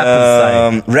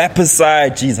rappers side? Rappers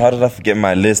side. Jeez, how did I forget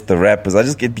my list? The rappers. I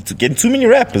just getting too many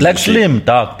rappers. BlaQ Slim,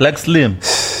 dog. BlaQ Slim.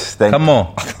 Come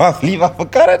on. I can't believe I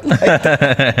forgot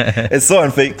it. It's so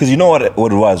unfair because you know what it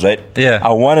was, right? Yeah. I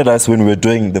wanted us when we were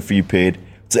doing the free period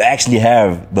to actually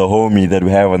have the homie that we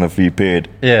have on the free period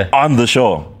on the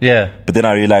show. Yeah. But then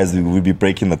I realized we would be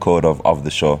breaking the code of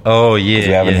the show. Oh, yeah. Because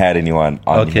we haven't had anyone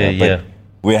on here. But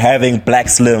we're having BlaQ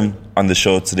Slim on the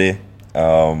show today.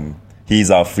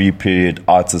 He's our free period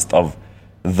artist of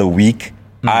the week.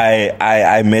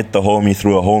 I met the homie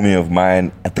through a homie of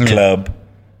mine at the club.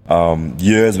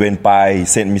 Years went by. He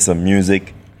sent me some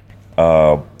music.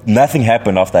 Nothing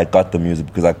happened after I got the music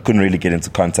because I couldn't really get into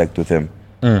contact with him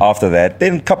after that.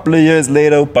 Then a couple of years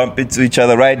later, bump into each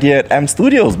other right here at AM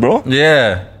Studios, bro.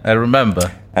 Yeah, I remember.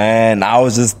 And I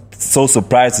was just so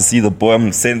surprised to see the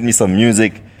boy send me some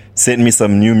music, sent me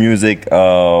some new music.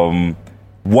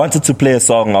 Wanted to play a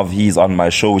song of his on my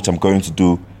show, which I'm going to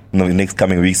do in the next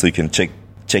coming week, so you can check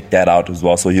that out as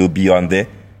well. So he'll be on there.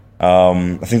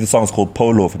 I think the song is called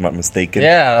Polo, if I'm not mistaken.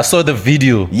 Yeah, I saw the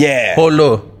video. Yeah.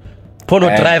 Polo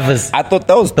drivers. I thought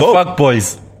that was dope. The fuck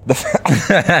boys.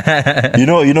 You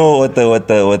know what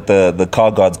the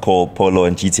car gods call Polo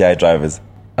and GTI drivers?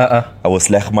 I was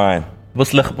slecht man.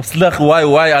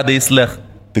 Why are they slecht?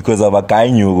 Because of a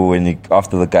guy knew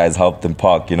after the guys helped them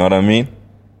park, you know what I mean?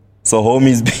 So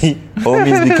homies be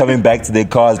coming back to their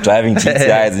cars driving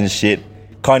GTIs and shit.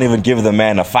 Can't even give the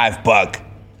man a $5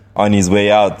 on his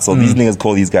way out. So these niggas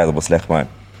call these guys a slecht man.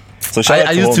 So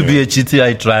I used to be a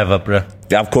GTI driver, bro.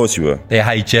 Yeah, of course you were. They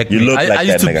hijacked me. Look like I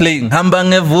used to play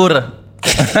Hambangevura.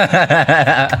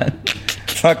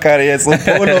 Fuck out of here. So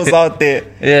Polo's out there.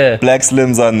 Yeah. BlaQ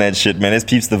Slim's on that shit, man. Let's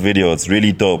peeps the video. It's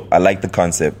really dope. I like the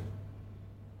concept.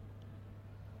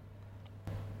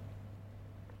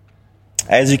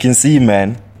 As you can see,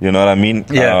 man, you know what I mean?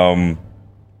 Yeah.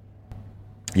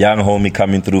 Young homie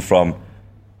coming through from,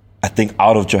 I think,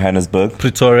 out of Johannesburg.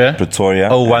 Pretoria.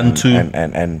 Oh, 1-2.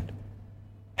 And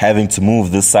having to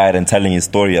move this side and telling his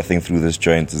story, I think, through this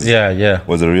joint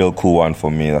was a real cool one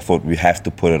for me. I thought we have to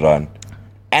put it on.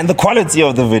 And the quality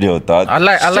of the video, dog. I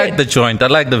like the joint. I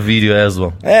like the video as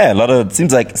well. Yeah,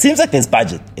 seems like there's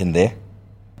budget in there.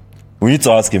 We need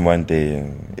to ask him one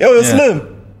day. Yo,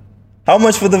 Slim, how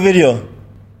much for the video?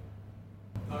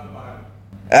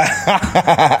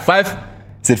 5?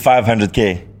 Said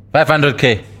 500K.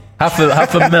 500K. Half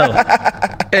a mil.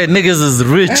 Hey, niggas is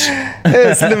rich.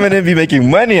 Hey, Slim and him be making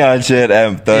money on shit,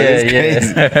 dog. It's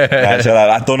crazy.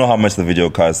 I don't know how much the video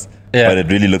costs, but it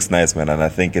really looks nice, man. And I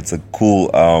think it's a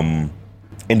cool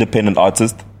independent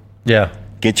artist. Yeah.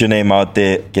 Get your name out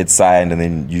there, get signed, and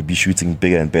then you'll be shooting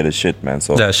bigger and better shit, man.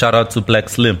 So shout out to BlaQ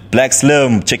Slim. BlaQ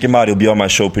Slim, check him out. He'll be on my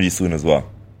show pretty soon as well.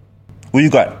 Who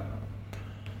you got?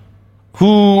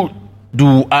 Who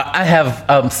do I have?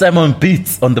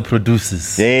 SamOnBeats on the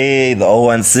producers. Hey,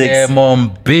 the 016.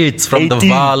 SamOnBeats from 18, the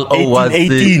Val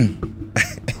 016.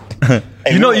 18.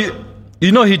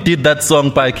 You know he did that song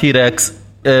by Kid X.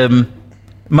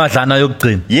 Madlana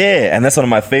Yokugcina. Yeah, and that's one of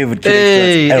my favorite Kid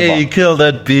X ever. Hey, he killed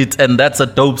that beat, and that's a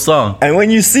dope song. And when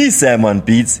you see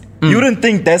SamOnBeats, you wouldn't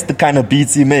think that's the kind of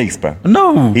beats he makes, bro.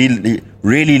 No. He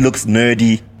really looks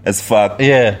nerdy as fuck.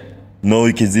 Yeah. No,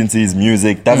 he's into his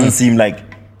music. Doesn't seem like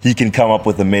he can come up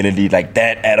with a melody like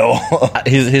that at all.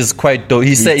 He's quite dope.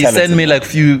 He sent me like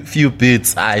few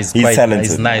beats. He's talented.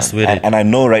 He's nice with it. And I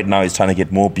know right now he's trying to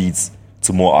get more beats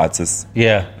to more artists.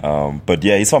 Yeah. But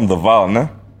yeah, he's from the Val, no?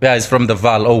 Yeah, he's from the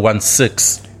Val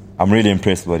 016. I'm really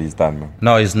impressed with what he's done, man.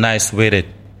 No, he's nice with it.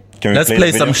 Let's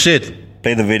play some shit.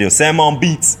 Play the video.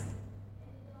 SamOnBeats.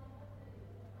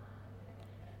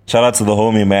 Shout out to the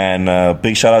homie, man.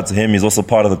 Big shout out to him. He's also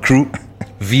part of the crew.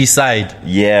 V-side.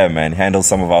 Yeah, man. Handles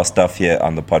some of our stuff here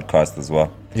on the podcast as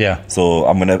well. Yeah. So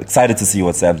I'm excited to see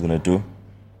what Sam's going to do.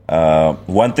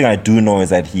 One thing I do know is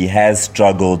that he has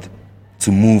struggled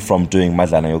to move from doing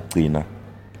Madlana Yokugcina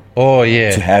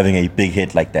to having a big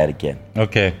hit like that again.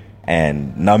 Okay.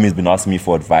 And now he's been asking me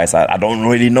for advice. I don't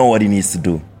really know what he needs to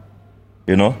do.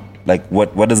 You know? Like,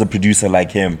 what does a producer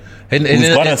like him,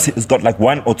 who's got like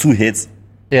 1 or 2 hits,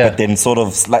 but then sort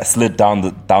of slid down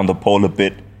the pole a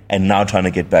bit, and now trying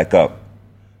to get back up?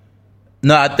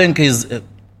 No, I think he's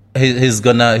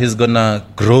gonna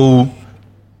grow,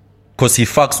 because he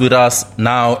fucks with us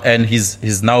now, and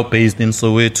he's now based in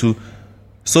Soweto,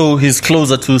 so he's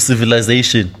closer to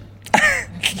civilization.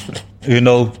 You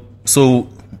know, so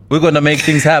we're gonna make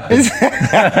things happen.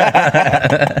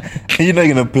 You're not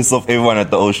gonna piss off everyone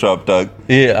at the old shop, dog.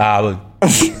 Yeah,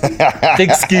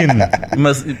 thick skin. You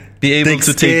must be able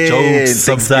to take jokes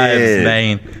sometimes,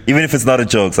 man. Even if it's not a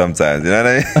joke sometimes, you know what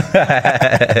I mean?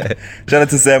 Shout out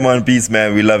to SamOnBeats,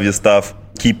 man. We love your stuff.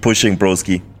 Keep pushing,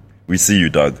 broski. We see you,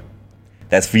 dog.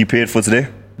 That's free period for today?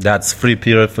 That's free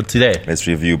period for today. Let's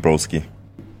review, broski.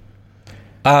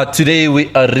 Today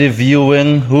we are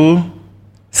reviewing who?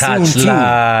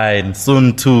 Touchline.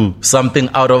 Soon 2. Something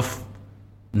out of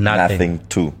nothing.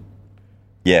 2.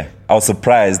 Yeah, I was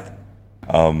surprised.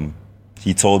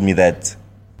 He told me that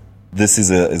this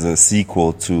is a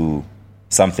sequel to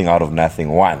Something Out of Nothing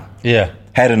 1. Yeah.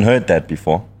 Hadn't heard that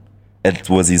before. It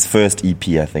was his first EP,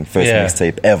 I think. First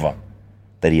mixtape ever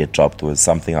that he had dropped was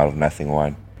Something Out of Nothing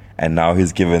 1. And now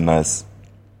he's given us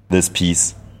this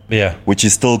piece. Yeah. Which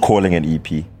he's still calling an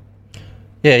EP.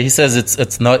 Yeah, he says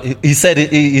it's not. He said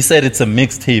it's a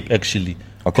mixtape actually.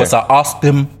 Because I asked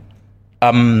him.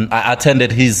 I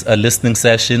attended his listening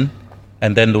session,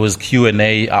 and then there was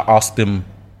Q&A. I asked him,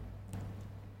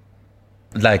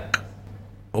 like,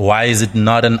 why is it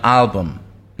not an album?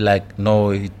 Like, no,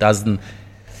 it doesn't.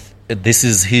 This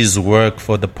is his work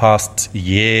for the past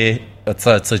year. It's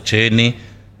a journey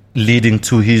leading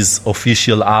to his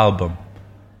official album.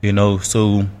 You know,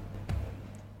 so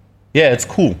yeah, it's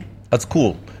cool. That's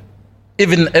cool.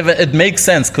 Even it makes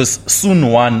sense because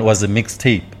Soon 1 was a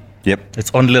mixtape. Yep.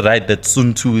 It's only right that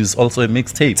Soon 2 is also a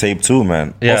mixtape. Tape 2,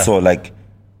 man. Yeah. Also, like,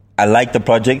 I like the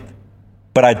project,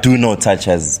 but I do know Touch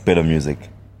has better music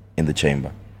in the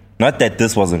chamber. Not that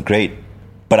this wasn't great,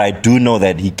 but I do know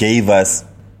that he gave us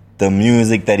the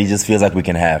music that he just feels like we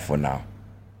can have for now.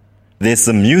 There's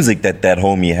some music that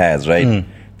homie has, right?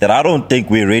 That I don't think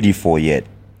we're ready for yet.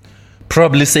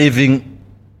 Probably saving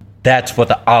that for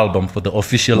the album, for the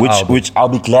official album. Which I'll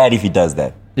be glad if he does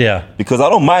that. Yeah. Because I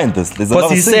don't mind this. There's a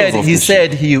lot of singles off this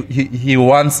shit. he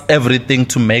wants everything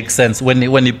to make sense. When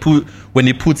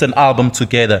he puts an album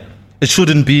together, it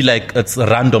shouldn't be like it's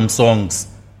random songs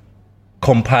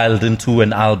compiled into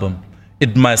an album.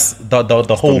 It must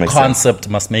the whole concept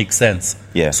must make sense.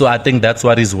 Yeah. So I think that's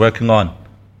what he's working on.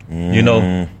 You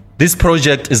know, this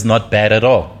project is not bad at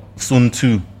all. Soon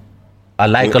 2. I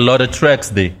like a lot of tracks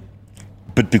there.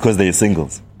 But because they're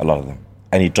singles, a lot of them.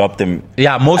 And he dropped them.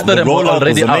 Yeah, most of them were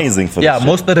already amazing out. For yeah,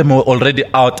 most of them were already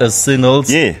out as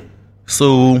singles. Yeah.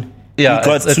 So, yeah,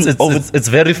 it's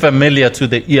very familiar to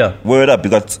the ear. Word up,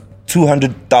 you got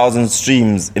 200,000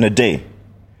 streams in a day.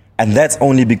 And that's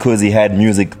only because he had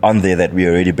music on there that we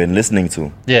already been listening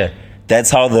to. Yeah. That's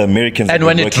how the Americans and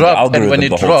when it dropped,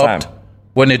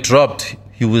 when it dropped,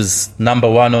 he was number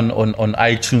one on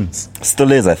iTunes.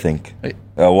 Still is, I think.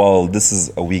 Well, this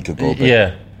is a week ago. But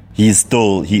yeah. He's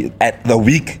still, at the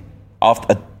week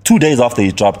after, 2 days after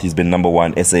he dropped, he's been number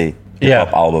one SA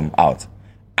hip-hop album out.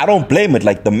 I don't blame it.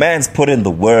 Like, the man's put in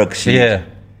the work. Shit. Yeah.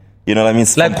 You know what I mean?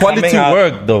 Like quality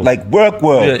work, though. Like work.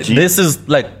 Yeah, this is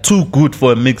like too good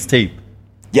for a mixtape.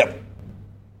 Yep.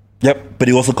 But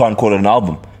he also can't call it an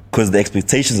album because the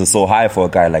expectations are so high for a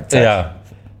guy like Touch. Yeah.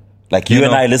 Like you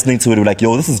and I listening to it, we're like,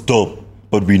 yo, this is dope.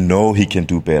 But we know he can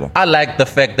do better. I like the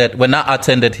fact that when I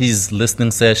attended his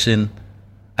listening session,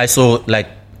 I saw like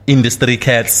industry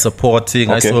cats supporting.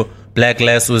 Okay. I saw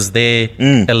BlaQ was there,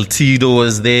 El Tido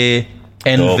was there,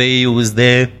 Envy was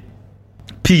there,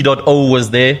 P.O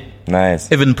was there.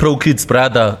 Nice. Even Pro Kid's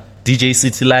brother, DJ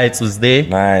City Lights was there.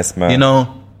 Nice, man. You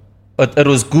know, but it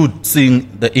was good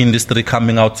seeing the industry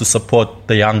coming out to support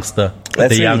the youngster.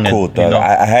 That's the really cool, though. You know?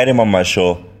 I had him on my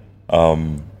show.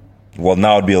 Well,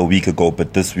 now it'd be a week ago,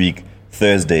 but this week,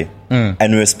 Thursday.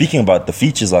 And we were speaking about the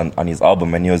features on his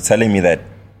album, and he was telling me that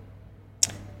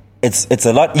it's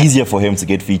a lot easier for him to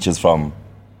get features from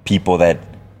people that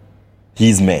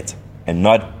he's met and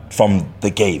not from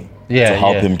the game to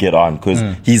help him get on. Because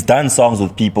he's done songs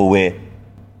with people where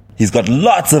he's got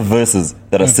lots of verses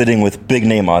that are sitting with big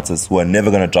name artists who are never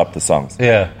going to drop the songs.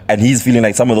 Yeah. And he's feeling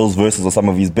like some of those verses are some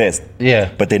of his best.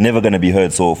 Yeah. But they're never going to be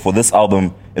heard. So for this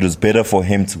album, it was better for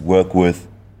him to work with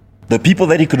the people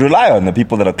that he could rely on, the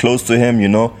people that are close to him, you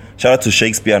know. Shout out to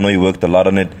Shakespeare. I know he worked a lot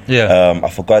on it. Yeah. I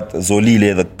forgot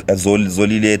Zolile.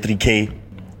 Zolile 3K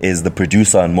is the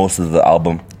producer on most of the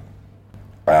album.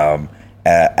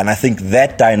 And I think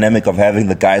that dynamic of having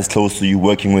the guys close to you,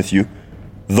 working with you,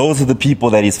 those are the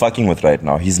people that he's fucking with right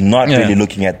now. He's not really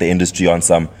looking at the industry on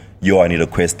some, yo, I need a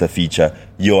Questa feature,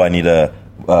 yo, I need a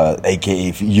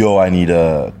AKA, yo, I need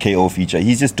a KO feature.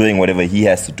 He's just doing whatever he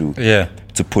has to do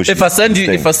to push. If I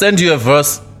send you a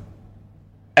verse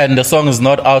and the song is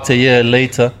not out a year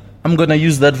later, I'm gonna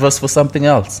use that verse for something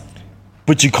else.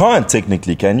 But you can't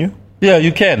technically, can you? Yeah,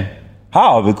 you can.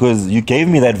 How? Because you gave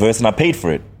me that verse and I paid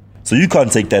for it. So you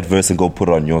can't take that verse and go put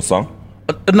it on your song.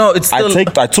 No, it's still...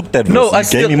 I took that verse. No, you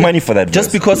gave me money for that verse.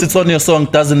 Just because it's on your song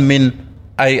doesn't mean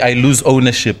I lose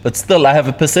ownership. But still, I have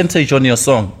a percentage on your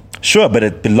song. Sure, but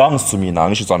it belongs to me now.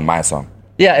 It's on my song.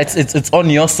 Yeah, it's on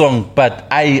your song, but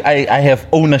I have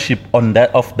ownership on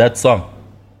that song.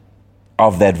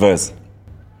 Of that verse.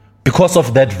 Because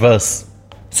of that verse.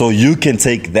 So you can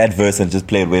take that verse and just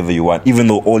play it wherever you want, even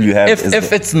though all you have is...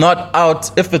 If it's not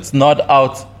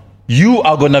out, you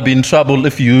are gonna be in trouble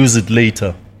if you use it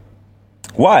later.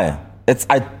 Why?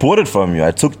 I bought it from you.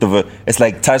 I took the verse. It's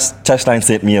like Touchline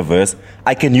sent me a verse.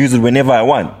 I can use it whenever I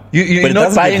want. But it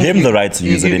doesn't give him the right to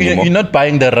use it anymore. You're not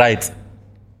buying the rights.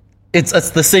 It's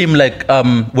the same like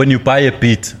when you buy a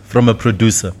beat from a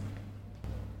producer.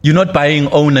 You're not buying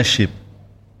ownership.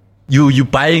 You're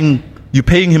paying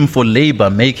him for labor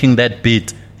making that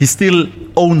beat. He still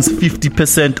owns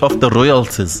 50% of the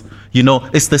royalties. You know,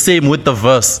 it's the same with the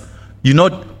verse. You're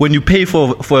not, when you pay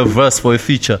for a verse, for a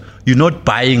feature, you're not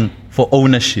buying for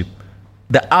ownership.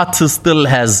 The artist still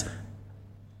has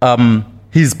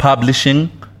his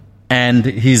publishing and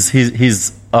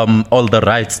his all the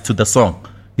rights to the song.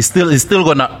 He's still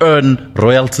gonna earn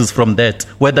royalties from that,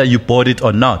 whether you bought it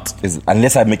or not.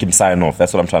 Unless I make him sign off.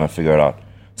 That's what I'm trying to figure out.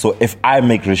 So if I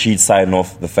make Rashid sign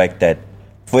off the fact that,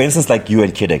 for instance, like you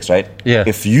and Kid X, right? Yeah.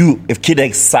 If Kid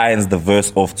X signs the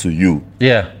verse off to you,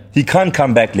 he can't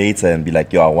come back later and be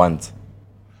like, yo, I want.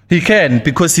 He can,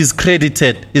 because he's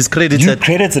credited. You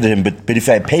credited him, but if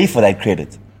I pay for that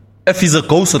credit. If he's a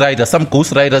ghostwriter, some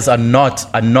ghostwriters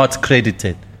are not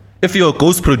credited. If you're a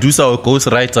ghost producer or a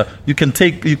ghostwriter, you can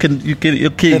take,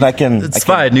 okay, then it's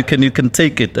fine. You can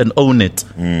take it and own it.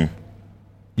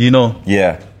 You know?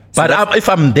 Yeah. So but if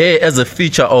I'm there as a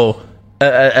feature or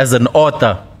as an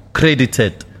author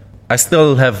credited, I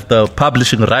still have the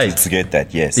publishing rights. To get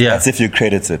that, yes. Yeah. That's if you're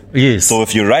credited. Yes. So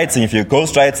if you're writing, if you're a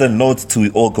ghostwriter, note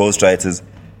to all ghostwriters,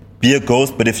 be a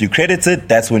ghost, but if you're credited,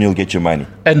 that's when you'll get your money.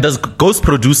 And there's ghost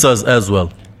producers as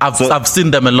well. I've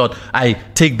seen them a lot. I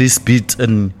take this beat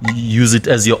and use it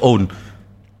as your own.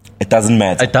 It doesn't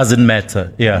matter. It doesn't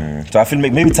matter, yeah. So I feel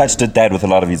maybe Touch did that with a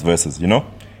lot of his verses, you know?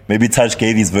 Maybe Touch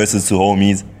gave his verses to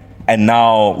homies And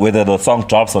now, whether the song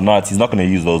drops or not, he's not going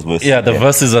to use those verses. Yeah, the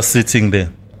verses are sitting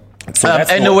there. So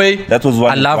anyway, that was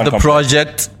one. I love the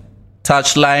project.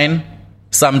 Touchline,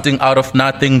 something out of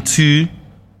nothing 2.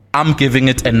 I'm giving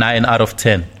it a 9 out of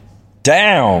 10.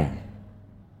 Damn.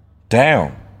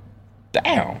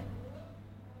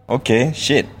 Okay,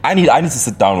 shit. I need to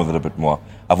sit down with it a bit more.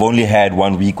 I've only had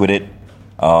 1 week with it.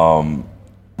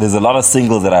 There's a lot of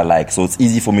singles that I like, so it's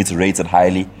easy for me to rate it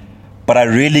highly. But I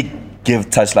really give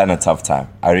Touchline a tough time.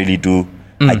 I really do.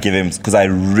 I give him, because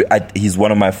he's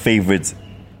one of my favorites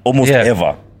almost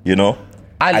ever, you know?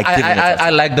 I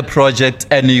like the project,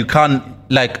 and you can't,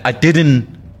 I didn't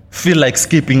feel like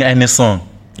skipping any song.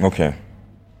 Okay.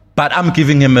 But I'm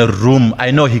giving him a room.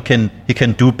 I know he can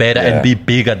do better and be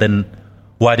bigger than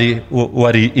what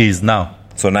he is now.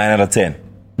 So 9 out of 10.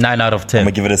 9 out of 10. I'm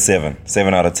gonna give it a 7.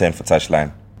 7 out of 10 for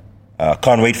Touchline.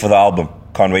 Can't wait for the album.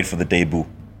 Can't wait for the debut.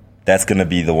 That's gonna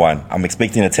be the one. I'm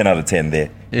expecting a 10 out of 10 there.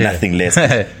 Yeah. Nothing less.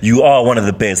 You are one of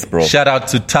the best, bro. Shout out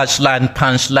to Touchline,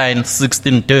 Punchline,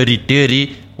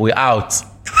 163030. We out.